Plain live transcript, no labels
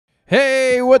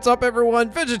Hey, what's up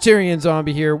everyone? Vegetarian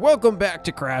Zombie here. Welcome back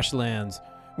to Crashlands.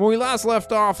 When we last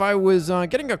left off, I was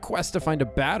getting a quest to find a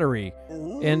battery.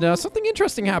 And something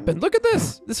interesting happened. Look at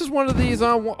this. This is one of these,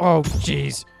 oh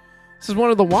jeez. This is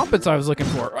one of the Wompets I was looking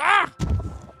for. Ah!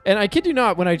 And I kid you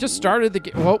not, when I just started the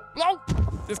game, whoa,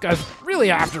 this guy's really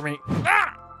after me.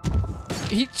 Ah!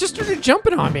 He just started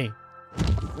jumping on me.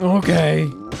 Okay.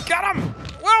 Got him!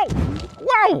 Whoa!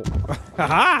 Whoa!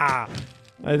 Haha!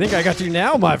 I think I got you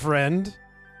now, my friend.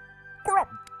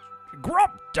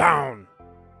 Grump down.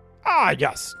 Ah,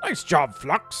 yes. Nice job,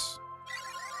 Flux.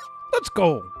 Let's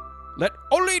go. Let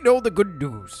only know the good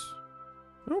news.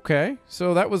 Okay,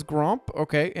 so that was Grump.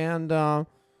 Okay, and,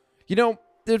 you know,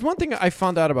 there's one thing I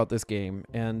found out about this game,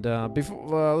 and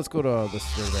before, let's go to this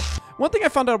survey. One thing I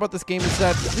found out about this game is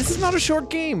that this is not a short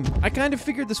game. I kind of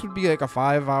figured this would be like a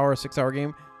 5-hour, 6-hour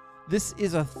game. This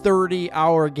is a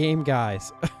 30-hour game,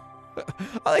 guys.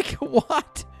 Like,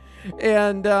 what?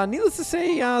 And needless to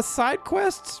say, side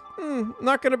quests,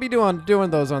 not gonna be doing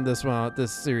those on this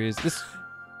this series. This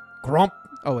Grump.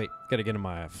 Oh wait, gotta get in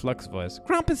my Flux voice.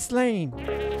 Grump is slain.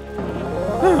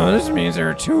 Oh, this means there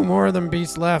are 2 more of them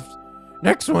beasts left.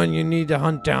 Next one you need to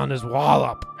hunt down is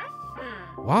Woanope.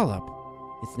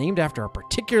 Woanope? It's named after a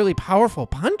particularly powerful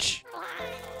punch?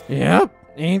 Yep,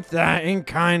 ain't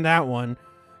kind that one.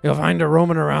 You'll find her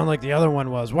roaming around like the other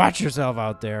one was. Watch yourself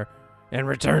out there. And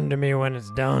return to me when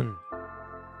it's done.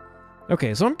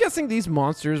 Okay, so I'm guessing these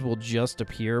monsters will just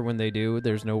appear when they do.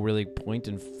 There's no really point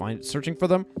in searching for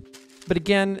them. But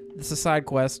again, it's a side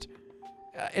quest.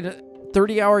 In a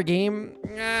 30-hour game,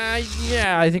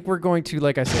 yeah, I think we're going to,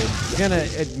 like I said, gonna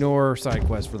ignore side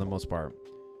quests for the most part.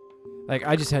 Like,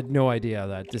 I just had no idea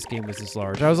that this game was this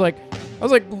large. I was like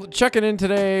checking in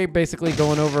today, basically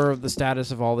going over the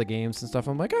status of all the games and stuff.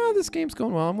 I'm like, oh, this game's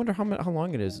going well. I wonder how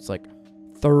long it is. It's like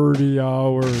 30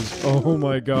 hours. Oh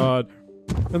my god.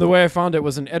 And the way I found it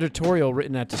was an editorial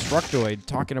written at Destructoid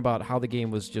talking about how the game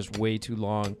was just way too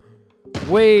long.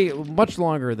 Much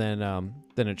longer than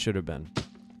it should have been.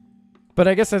 But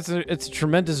I guess it's a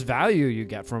tremendous value you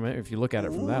get from it if you look at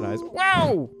it from that eyes.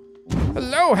 Wow!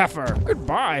 Hello, Heifer!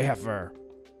 Goodbye, Heifer!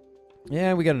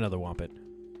 Yeah, we got another Wompet.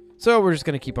 So we're just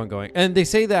gonna keep on going. And they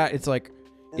say that it's like,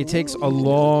 it takes a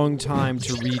long time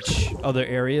to reach other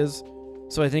areas.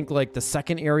 So I think like the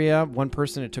second area, one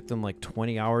person, it took them like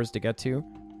 20 hours to get to.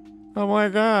 Oh my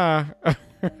god.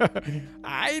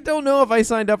 I don't know if I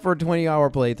signed up for a 20-hour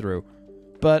playthrough.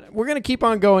 But we're going to keep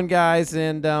on going, guys.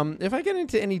 And if I get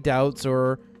into any doubts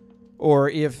or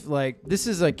if like this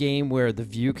is a game where the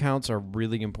view counts are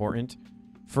really important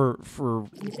for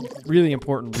really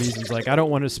important reasons. Like I don't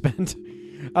want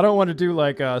to do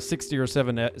like 60 or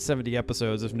 70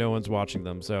 episodes if no one's watching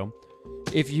them. So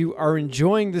if you are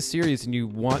enjoying this series and you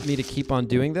want me to keep on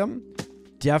doing them,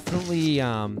 definitely,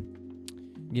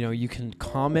 you know, you can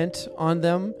comment on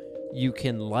them. You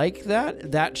can like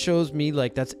that. That shows me,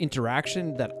 like, that's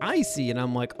interaction that I see, and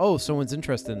I'm like, oh, someone's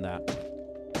interested in that.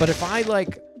 But if I,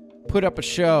 like, put up a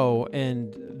show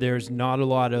and there's not a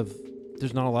lot of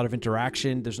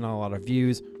interaction, there's not a lot of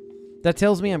views, that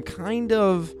tells me I'm kind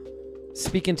of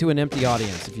speaking to an empty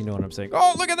audience, if you know what I'm saying.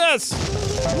 Oh, look at this!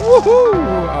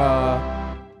 Woohoo!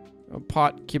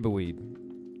 Pot kibbeweed.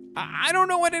 I don't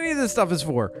know what any of this stuff is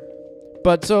for.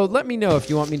 But so let me know if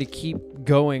you want me to keep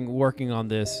going working on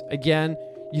this. Again,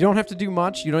 you don't have to do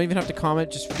much. You don't even have to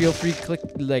comment. Just feel free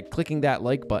clicking that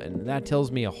like button. That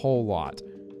tells me a whole lot.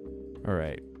 All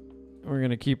right. We're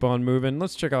going to keep on moving.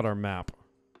 Let's check out our map.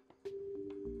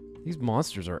 These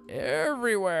monsters are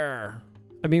everywhere.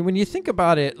 I mean, when you think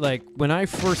about it, like when I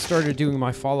first started doing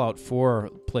my Fallout 4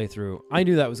 playthrough, I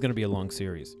knew that was going to be a long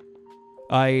series.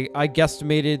 I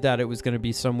guesstimated that it was going to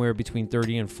be somewhere between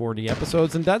 30 and 40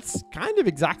 episodes, and that's kind of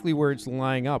exactly where it's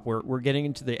lining up. We're getting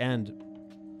into the end.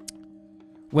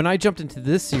 When I jumped into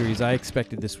this series, I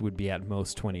expected this would be at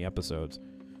most 20 episodes.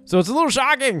 So it's a little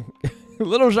shocking. A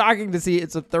little shocking to see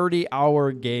it's a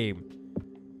 30-hour game.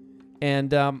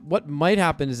 And what might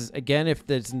happen is, again, if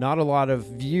there's not a lot of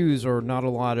views or not a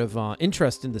lot of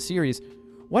interest in the series,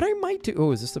 what I might do...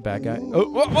 Oh, is this the bad guy? Oh,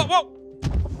 whoa, whoa, whoa!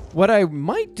 What I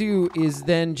might do is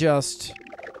then just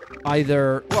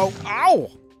either... Well, ow!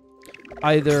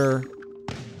 Either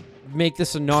make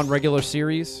this a non-regular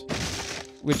series,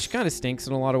 which kind of stinks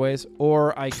in a lot of ways,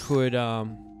 or I could,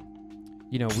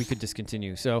 you know, we could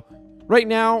discontinue. So right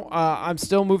now, I'm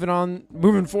still moving on,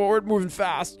 moving forward, moving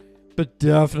fast. But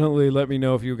definitely let me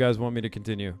know if you guys want me to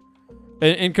continue.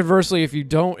 And conversely, if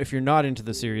you're not into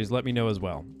the series, let me know as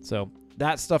well. So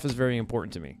that stuff is very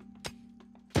important to me.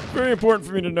 Very important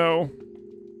for me to know.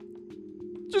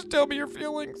 Just tell me your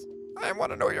feelings. I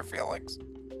want to know your feelings.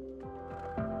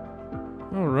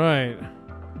 All right.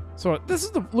 So this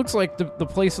is looks like the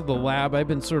place of the lab. I've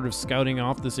been sort of scouting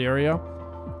off this area.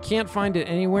 Can't find it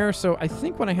anywhere, so I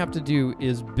think what I have to do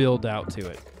is build out to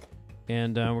it.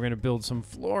 And we're going to build some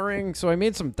flooring. So I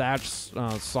made some thatch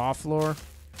soft floor.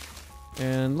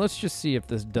 And let's just see if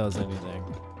this does anything.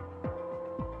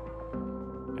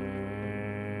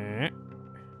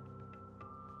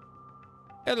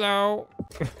 Hello.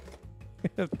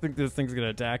 I think this thing's going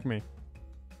to attack me.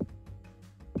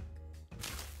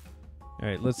 All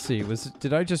right, let's see.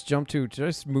 Did I just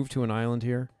move to an island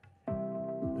here?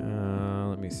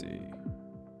 Let me see.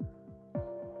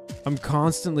 I'm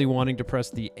constantly wanting to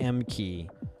press the M key,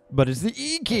 but it's the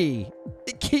E key.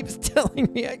 It keeps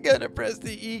telling me I gotta press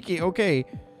the E key. Okay,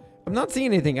 I'm not seeing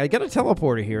anything. I got a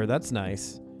teleporter here. That's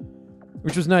nice.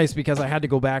 Which was nice because I had to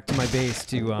go back to my base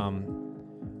to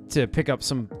pick up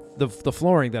the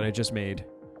flooring that I just made.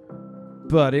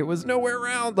 But it was nowhere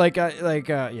around.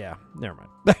 Yeah, never mind.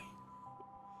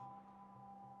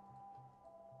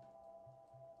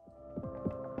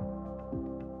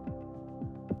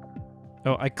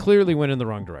 Oh, I clearly went in the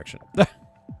wrong direction.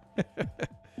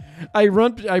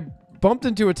 I bumped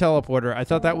into a teleporter. I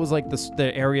thought that was like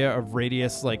the area of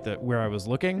radius, like where I was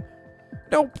looking.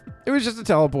 Nope, it was just a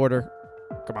teleporter.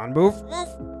 Come on, move.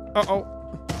 Uh-oh.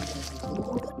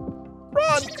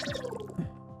 Run!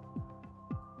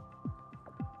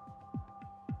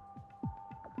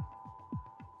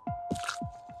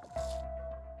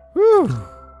 Whew.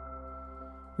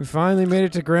 We finally made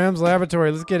it to Graham's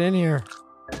laboratory. Let's get in here.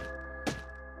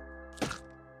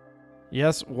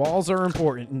 Yes, walls are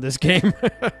important in this game.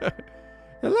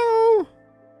 Hello?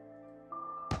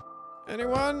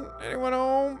 Anyone? Anyone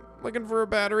home? Looking for a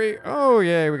battery? Oh,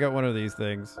 yay, we got one of these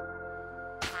things.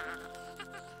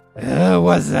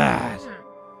 What's that?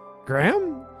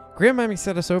 Graham? Grandmammy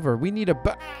set us over. We need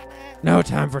No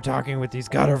time for talking with these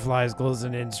gutterflies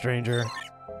closing in, stranger.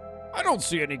 I don't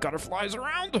see any gutterflies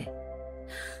around.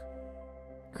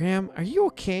 Graham, are you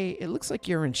okay? It looks like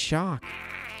you're in shock.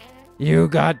 You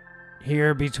got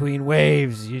here between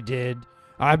waves, you did.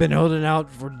 I've been holding out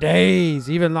for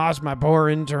days. Even lost my poor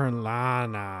intern,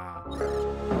 Lana.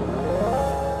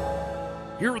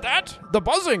 Hear that? The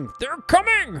buzzing. They're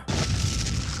coming.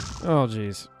 Oh,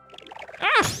 jeez.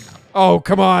 Ah! Oh,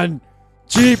 come on.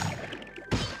 Cheap.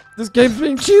 This game's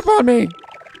being cheap on me.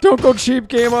 Don't go cheap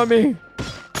game on me.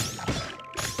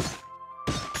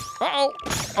 Uh-oh.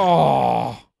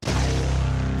 Oh.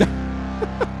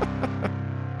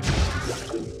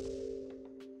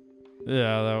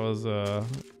 Yeah, that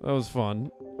was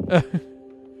fun.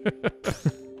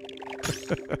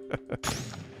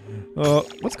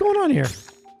 What's going on here?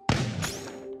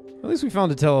 At least we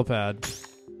found a telepad.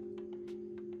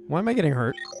 Why am I getting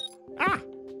hurt? Ah!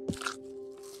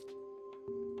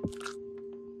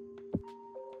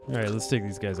 Alright, let's take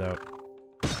these guys out.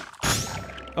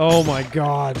 Oh my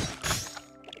god.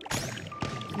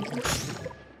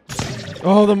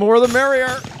 Oh, the more the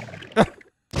merrier!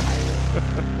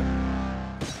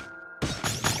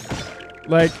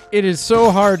 Like, it is so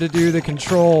hard to do the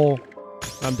control.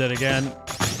 I'm dead again.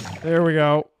 There we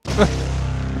go. Look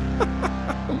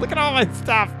at all my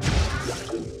stuff.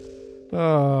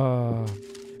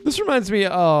 This reminds me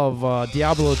of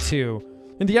Diablo 2.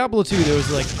 In Diablo 2, there was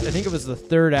like, I think it was the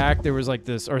third act, there was like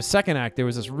this, or second act, there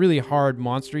was this really hard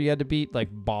monster you had to beat, like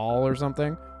Baal or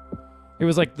something. It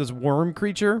was like this worm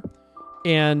creature.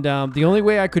 And the only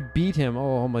way I could beat him,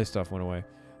 oh, all my stuff went away.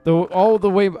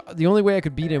 The only way I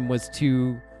could beat him was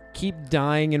to keep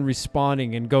dying and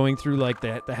respawning and going through like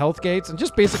the health gates and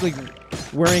just basically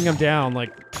wearing him down.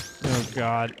 Like, oh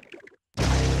god.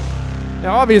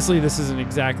 Now obviously this isn't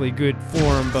exactly good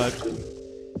form, but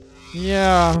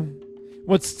yeah.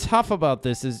 What's tough about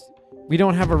this is we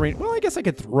don't have a wrench. Well, I guess I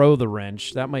could throw the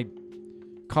wrench. That might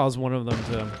cause one of them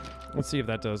to. Let's see if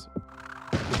that does.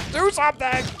 Do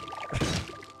something.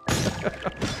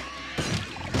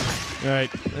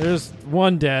 Alright, there's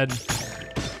one dead.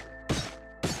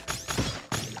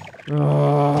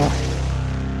 Oh.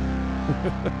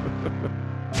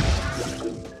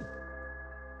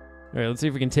 Alright, let's see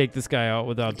if we can take this guy out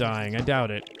without dying. I doubt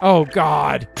it. Oh,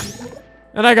 God!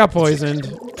 And I got poisoned.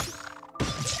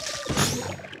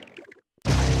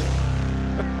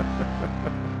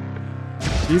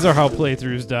 These are how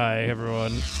playthroughs die,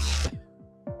 everyone.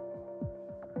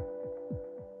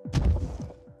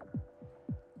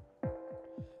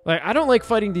 Like, I don't like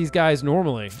fighting these guys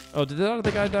normally. Oh, did that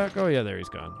other guy die? Oh, yeah, there, he's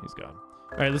gone. He's gone.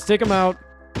 All right, let's take him out.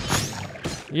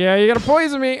 Yeah, you gotta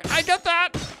poison me. I get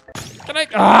that. Can I?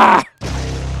 Ah!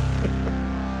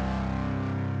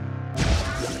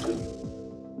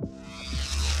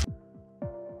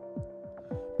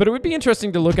 But it would be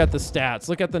interesting to look at the stats,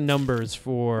 look at the numbers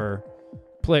for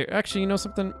player. Actually, you know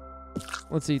something?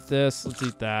 Let's eat this. Let's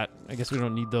eat that. I guess we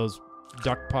don't need those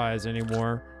duck pies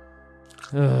anymore.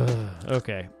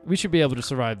 Okay. We should be able to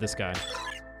survive this guy.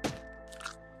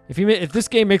 If this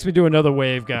game makes me do another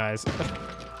wave, guys.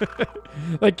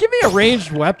 Like, give me a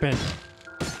ranged weapon.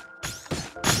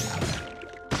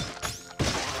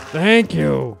 Thank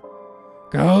you.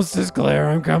 Ghost is clear.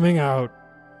 I'm coming out.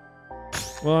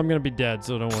 Well, I'm going to be dead,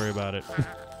 so don't worry about it.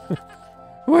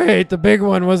 Wait, the big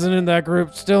one wasn't in that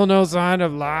group. Still no sign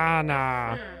of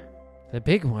Lana. The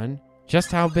big one?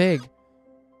 Just how big?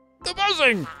 The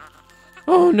buzzing!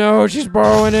 Oh no, she's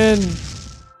burrowing in.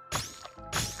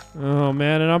 Oh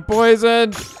man, and I'm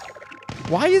poisoned.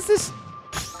 Why is this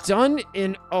done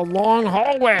in a long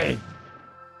hallway?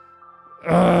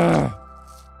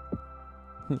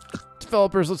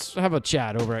 Developers, let's have a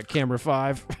chat over at Camera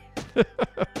 5.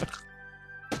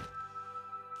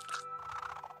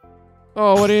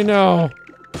 Oh, what do you know?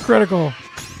 Critical.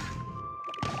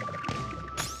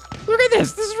 Look at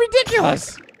this. This is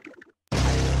ridiculous.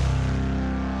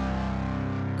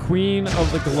 Queen of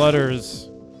the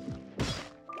Glutters.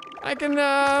 I can,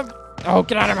 Oh,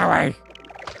 get out of my way.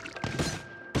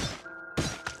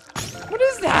 What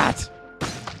is that?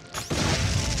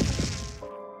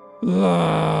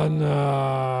 Lana.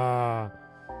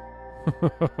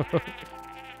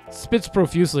 Spits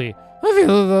profusely.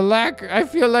 I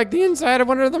feel like the inside of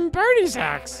one of them party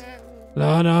sacks.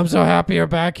 Lana, I'm so happy you're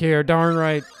back here. Darn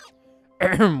right.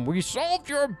 We solved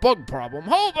your bug problem.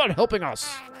 How about helping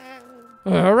us?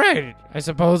 All right. I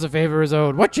suppose a favor is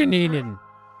owed. What you needin'?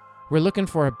 We're looking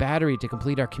for a battery to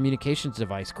complete our communications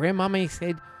device. Grandmama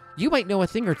said you might know a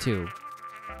thing or two.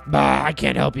 Bah, I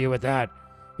can't help you with that.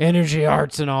 Energy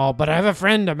arts and all, but I have a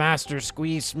friend, a master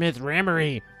squeeze smith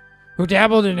Ramery, who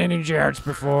dabbled in energy arts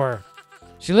before.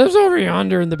 She lives over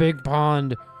yonder in the big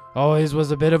pond. Always was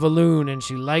a bit of a loon, and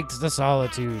she liked the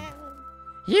solitude.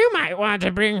 You might want to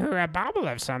bring her a bauble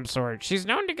of some sort. She's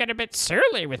known to get a bit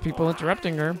surly with people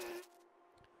interrupting her.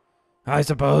 I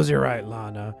suppose you're right,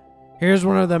 Lana. Here's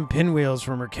one of them pinwheels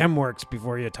from her chemworks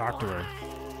before you talk to her.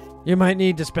 You might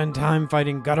need to spend time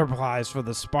fighting gutterflies for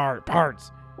the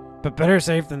parts, but better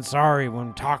safe than sorry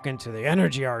when talking to the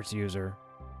energy arts user.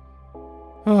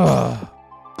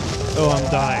 Oh,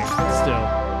 I'm dying still.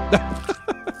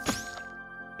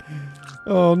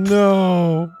 Oh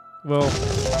no. Well,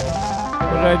 what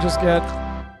did I just get?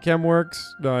 Chemworks?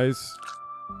 Nice.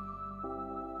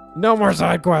 No more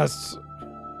side quests.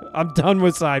 I'm done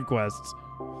with side quests.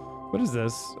 What is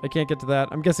this? I can't get to that.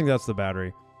 I'm guessing that's the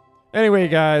battery. Anyway,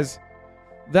 guys,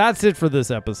 that's it for this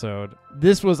episode.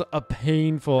 This was a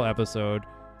painful episode,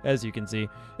 as you can see.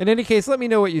 In any case, let me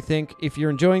know what you think. If you're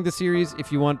enjoying the series,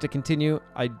 if you want to continue,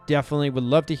 I definitely would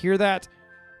love to hear that.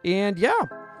 And yeah,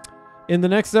 in the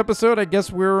next episode, I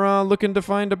guess we're looking to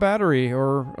find a battery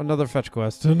or another fetch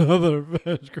quest. Another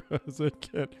fetch quest. I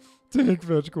can't take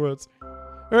fetch quests.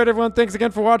 All right, everyone, thanks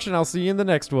again for watching. I'll see you in the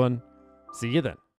next one. See you then.